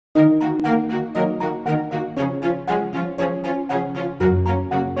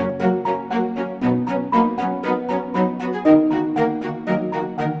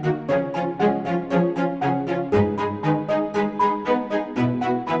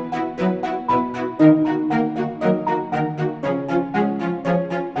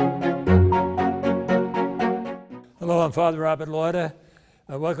I'm Father Robert Lauder.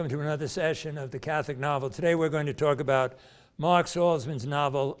 Welcome to another session of the Catholic Novel. Today we're going to talk about Mark Salzman's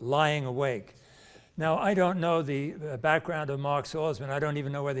novel, Lying Awake. Now, I don't know the background of Mark Salzman. I don't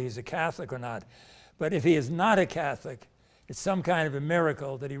even know whether he's a Catholic or not. But if he is not a Catholic, it's some kind of a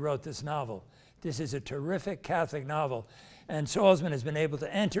miracle that he wrote this novel. This is a terrific Catholic novel. And Salzman has been able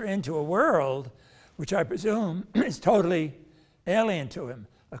to enter into a world which I presume is totally alien to him,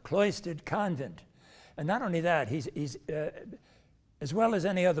 a cloistered convent. And not only that, he's as well as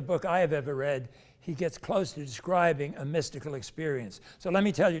any other book I have ever read, he gets close to describing a mystical experience. So let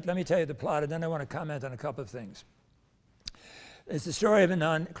me tell you the plot, and then I want to comment on a couple of things. It's the story of a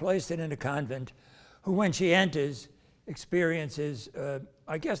nun cloistered in a convent who, when she enters, experiences,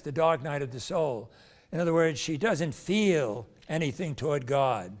 I guess, the dark night of the soul. In other words, she doesn't feel anything toward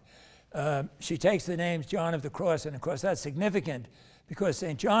God. She takes the name John of the Cross, and of course that's significant because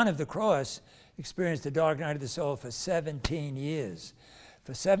St. John of the Cross experienced the dark night of the soul for 17 years.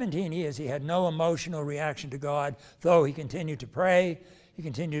 For 17 years, he had no emotional reaction to God, though he continued to pray, he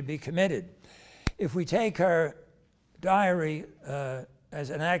continued to be committed. If we take her diary as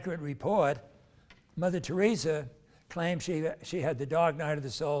an accurate report, Mother Teresa claimed she had the dark night of the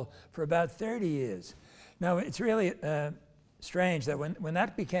soul for about 30 years. Now, it's really strange that when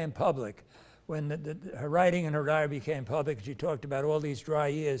that became public, when her writing in her diary became public, she talked about all these dry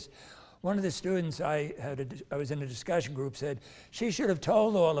years. One of the students I was in a discussion group said she should have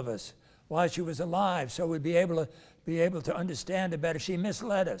told all of us while she was alive, so we'd be able to understand it better. She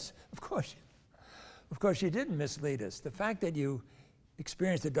misled us. Of course, she didn't mislead us. The fact that you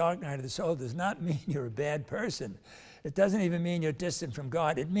experience the dark night of the soul does not mean you're a bad person. It doesn't even mean you're distant from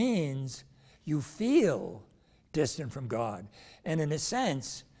God. It means you feel distant from God. And in a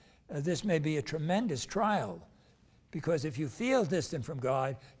sense, this may be a tremendous trial, because if you feel distant from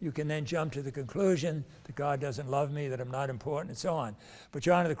God, you can then jump to the conclusion that God doesn't love me, that I'm not important, and so on. But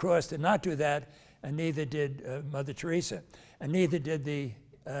John of the Cross did not do that, and neither did Mother Teresa, and neither did the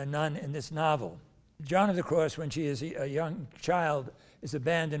nun in this novel. John of the Cross, when she is a young child, is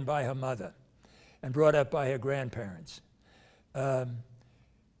abandoned by her mother and brought up by her grandparents. After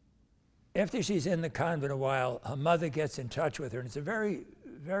she's in the convent a while, her mother gets in touch with her, and it's a very,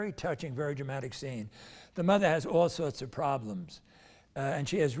 very touching, very dramatic scene. The mother has all sorts of problems, and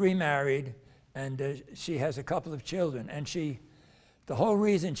she has remarried, and she has a couple of children. And the whole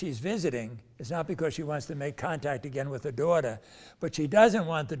reason she's visiting is not because she wants to make contact again with her daughter, but she doesn't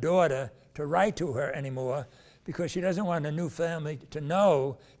want the daughter to write to her anymore because she doesn't want a new family to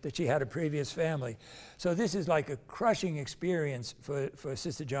know that she had a previous family. So this is like a crushing experience for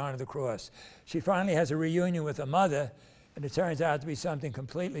Sister John of the Cross. She finally has a reunion with her mother, and it turns out to be something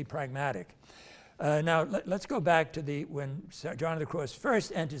completely pragmatic. Now, let's go back to when John of the Cross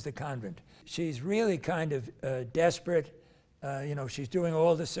first enters the convent. She's really kind of desperate. She's doing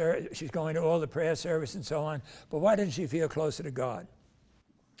she's going to all the prayer service and so on. But why doesn't she feel closer to God?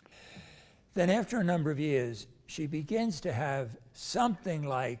 Then after a number of years, she begins to have something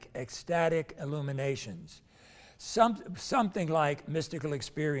like ecstatic illuminations, something like mystical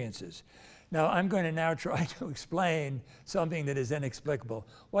experiences. Now, I'm going to now try to explain something that is inexplicable.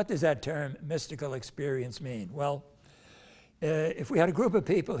 What does that term, mystical experience, mean? Well, if we had a group of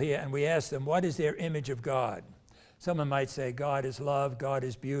people here and we asked them, what is their image of God? Someone might say, God is love, God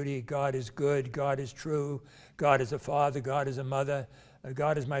is beauty, God is good, God is true, God is a father, God is a mother,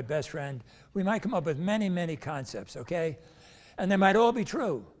 God is my best friend. We might come up with many, many concepts, okay? And they might all be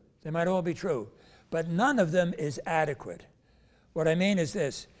true. They might all be true. But none of them is adequate. What I mean is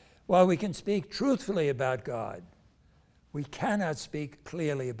this. While we can speak truthfully about God, we cannot speak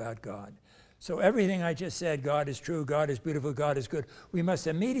clearly about God. So everything I just said, God is true, God is beautiful, God is good, we must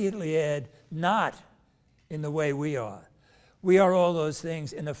immediately add, not in the way we are. We are all those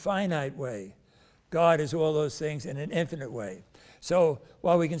things in a finite way. God is all those things in an infinite way. So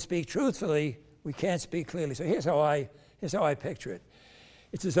while we can speak truthfully, we can't speak clearly. So here's how I picture it.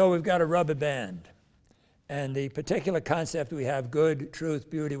 It's as though we've got a rubber band. And the particular concept we have, good, truth,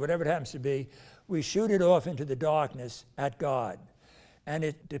 beauty, whatever it happens to be, we shoot it off into the darkness at God. And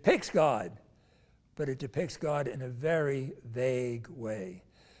it depicts God, but it depicts God in a very vague way.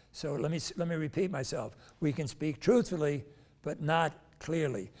 So let me repeat myself. We can speak truthfully, but not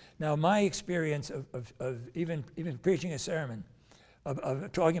clearly. Now, my experience of even preaching a sermon, of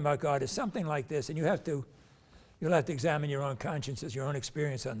talking about God is something like this, and you'll have to examine your own consciences, your own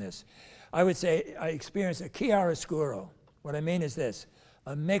experience on this. I would say I experience a chiaroscuro. What I mean is this,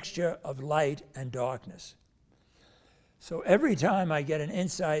 a mixture of light and darkness. So every time I get an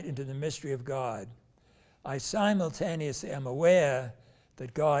insight into the mystery of God, I simultaneously am aware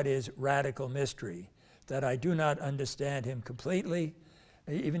that God is radical mystery, that I do not understand him completely.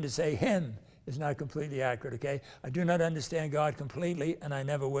 Even to say him is not completely accurate, okay? I do not understand God completely, and I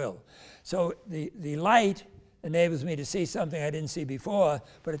never will. So the light enables me to see something I didn't see before,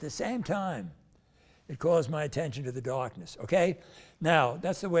 but at the same time, it calls my attention to the darkness, okay? Now,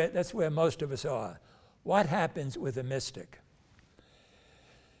 that's where most of us are. What happens with a mystic?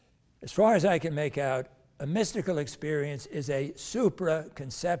 As far as I can make out, a mystical experience is a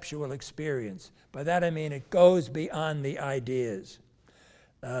supra-conceptual experience. By that I mean it goes beyond the ideas.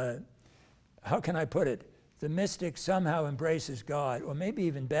 How can I put it? The mystic somehow embraces God, or maybe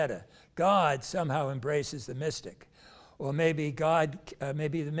even better, God somehow embraces the mystic. Or maybe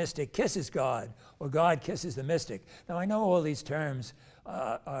maybe the mystic kisses God, or God kisses the mystic. Now I know all these terms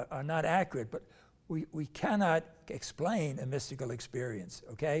are not accurate, but we cannot explain a mystical experience,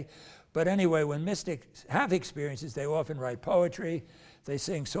 okay? But anyway, when mystics have experiences, they often write poetry, they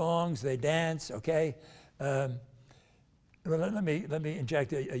sing songs, they dance, okay? Well, let me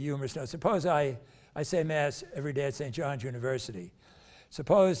inject a humorous note. Suppose I say Mass every day at St. John's University.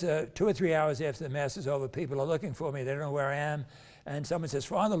 Suppose 2 or 3 hours after the Mass is over, people are looking for me, they don't know where I am, and someone says,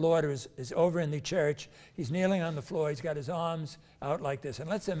 Father Lauder is over in the church, he's kneeling on the floor, he's got his arms out like this, and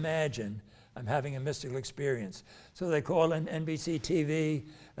let's imagine I'm having a mystical experience. So they call in NBC TV,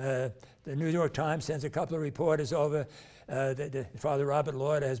 the New York Times sends a couple of reporters over, Father Robert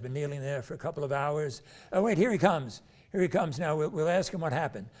Lauder has been kneeling there for a couple of hours. Oh wait, here he comes. Here he comes now, we'll ask him what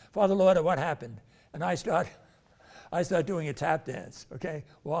happened. Father Lauder, what happened? And I start doing a tap dance, okay?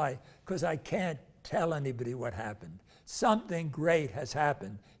 Why? Because I can't tell anybody what happened. Something great has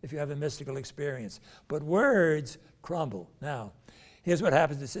happened if you have a mystical experience. But words crumble. Now, here's what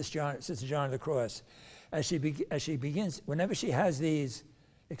happens to Sister John of the Cross. As she begins, whenever she has these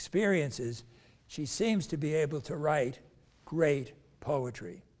experiences, she seems to be able to write great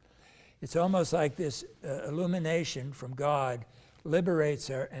poetry. It's almost like this illumination from God liberates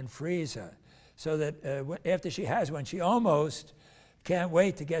her and frees her. So that after she has one, she almost can't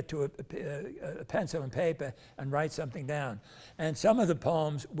wait to get to a pencil and paper and write something down. And some of the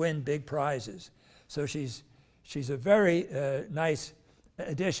poems win big prizes. So she's a very nice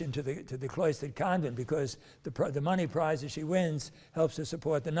addition to the cloistered convent, because the money prizes she wins helps to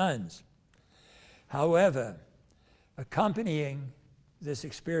support the nuns. However, accompanying this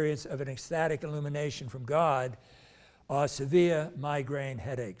experience of an ecstatic illumination from God are severe migraine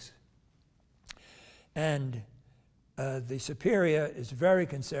headaches. And the superior is very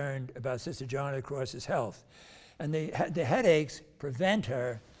concerned about Sister John of the Cross's health. And the headaches prevent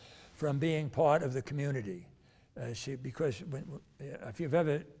her from being part of the community. Because if you've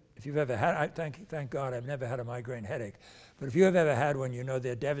ever had, thank God I've never had a migraine headache, but if you have ever had one, you know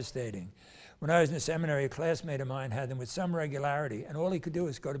they're devastating. When I was in the seminary, a classmate of mine had them with some regularity, and all he could do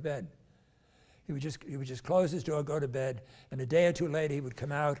was go to bed. He would just close his door, go to bed, and a day or two later he would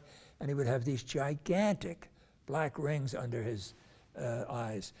come out and he would have these gigantic black rings under his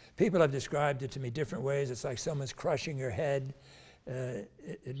eyes. People have described it to me different ways. It's like someone's crushing your head.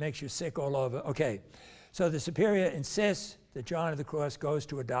 It makes you sick all over. Okay, so the superior insists that John of the Cross goes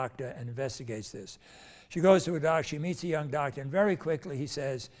to a doctor and investigates this. She goes to a doctor, she meets a young doctor, and very quickly he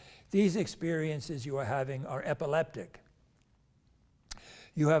says, these experiences you are having are epileptic.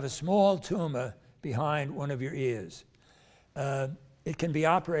 You have a small tumor behind one of your ears. It can be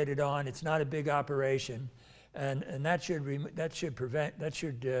operated on. It's not a big operation, and that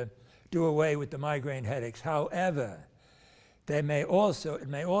should do away with the migraine headaches. However, it may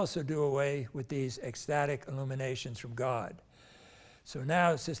also do away with these ecstatic illuminations from God. So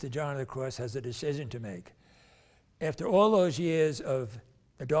now Sister John of the Cross has a decision to make. After all those years of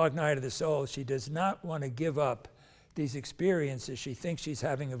the dark night of the soul, she does not want to give up these experiences she thinks she's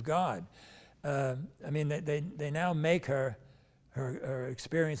having of God. I mean, they now make her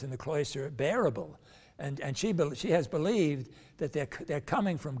experience in the cloister bearable. And she has believed that they're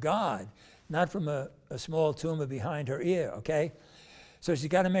coming from God, not from a small tumor behind her ear, okay? So she's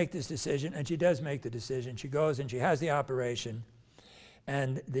got to make this decision, and she does make the decision. She goes and she has the operation,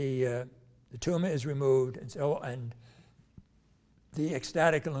 and the tumor is removed, and the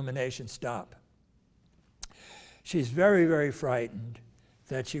ecstatic illuminations stop. She's very, very frightened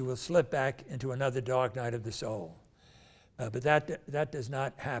that she will slip back into another dark night of the soul. But that does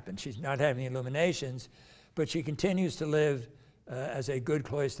not happen. She's not having illuminations, but she continues to live as a good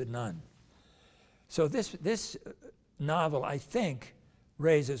cloistered nun. So this novel, I think,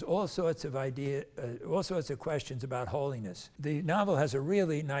 raises all sorts of questions about holiness. The novel has a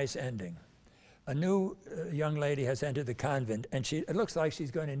really nice ending. A new young lady has entered the convent, and it looks like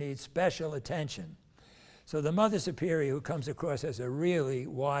she's going to need special attention. So the Mother Superior, who comes across as a really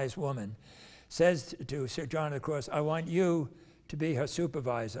wise woman, says to Sir John of the Cross, I want you to be her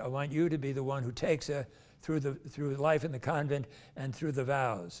supervisor. I want you to be the one who takes her through life in the convent and through the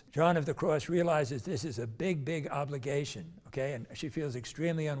vows. John of the Cross realizes this is a big, big obligation, okay? And she feels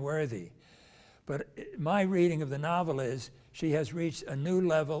extremely unworthy. But my reading of the novel is she has reached a new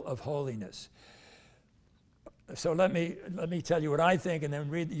level of holiness. So let me tell you what I think, and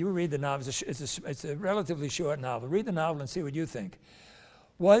then you read the novel. It's a relatively short novel. Read the novel and see what you think.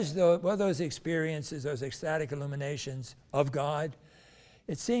 Were those experiences, those ecstatic illuminations of God?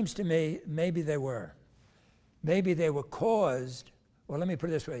 It seems to me maybe they were. Maybe they were caused, or let me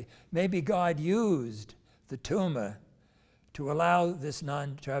put it this way, maybe God used the tumor to allow this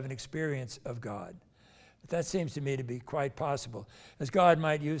nun to have an experience of God. That seems to me to be quite possible. As God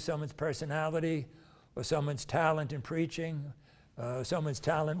might use someone's personality, or someone's talent in preaching, someone's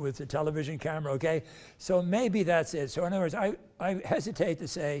talent with the television camera, okay? So maybe that's it. So in other words, I hesitate to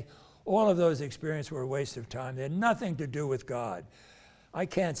say all of those experiences were a waste of time. They had nothing to do with God. I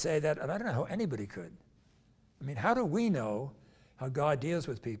can't say that, and I don't know how anybody could. I mean, how do we know how God deals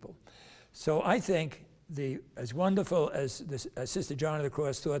with people? So I think as wonderful as Sister John of the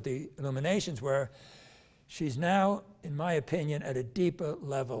Cross thought the illuminations were, she's now, in my opinion, at a deeper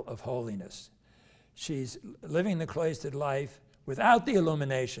level of holiness. She's living the cloistered life without the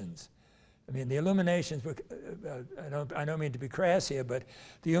illuminations. I mean, the illuminations were, I don't mean to be crass here, but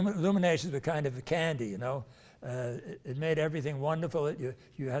the illuminations were kind of candy, you know. It made everything wonderful.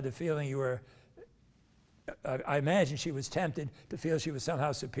 You had the feeling you were, I imagine she was tempted to feel she was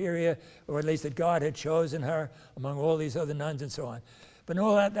somehow superior, or at least that God had chosen her among all these other nuns and so on. But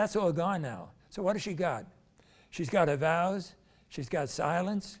all that's all gone now. So what has she got? She's got her vows, she's got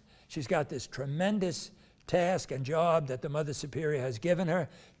silence, she's got this tremendous task and job that the Mother Superior has given her.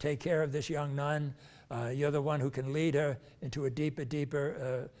 Take care of this young nun. You're the one who can lead her into a deeper,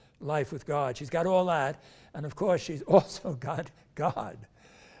 deeper life with God. She's got all that. And of course, she's also got God.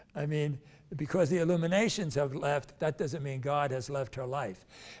 I mean, because the illuminations have left, that doesn't mean God has left her life.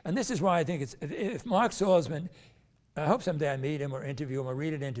 And this is why I think if Mark Salzman, I hope someday I meet him or interview him or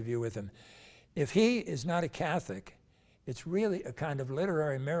read an interview with him, if he is not a Catholic, it's really a kind of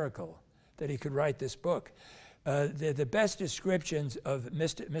literary miracle that he could write this book. They're the best descriptions of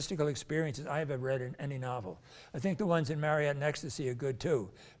mystical experiences I have ever read in any novel. I think the ones in Marriott and Ecstasy are good too.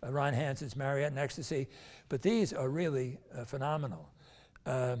 Ron Hansen's Marriott and Ecstasy. But these are really phenomenal.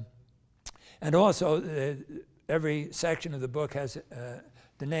 And also, every section of the book has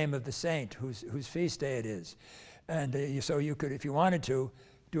the name of the saint whose feast day it is. And so you could, if you wanted to,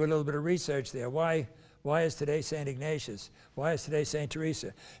 do a little bit of research there. Why is today St. Ignatius? Why is today St.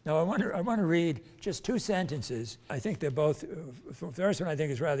 Teresa? Now, I want to read just two sentences. I think they're both, the first one I think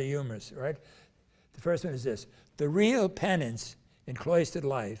is rather humorous, right? The first one is this: the real penance in cloistered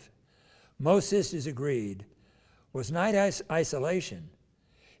life, most sisters agreed, was not isolation.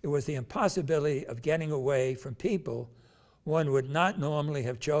 It was the impossibility of getting away from people one would not normally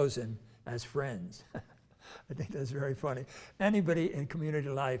have chosen as friends. I think that's very funny. Anybody in community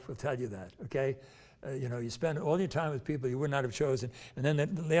life will tell you that, okay? You know, you spend all your time with people you would not have chosen. And then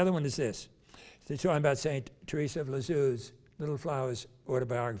the other one is this. They're talking about St. Teresa of Lisieux's Little Flowers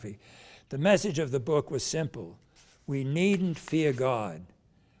autobiography. The message of the book was simple. We needn't fear God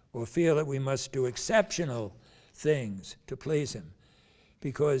or feel that we must do exceptional things to please him,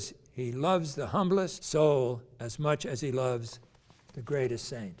 because he loves the humblest soul as much as he loves the greatest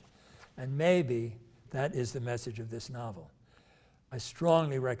saint. And maybe that is the message of this novel. I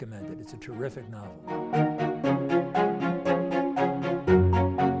strongly recommend it. It's a terrific novel.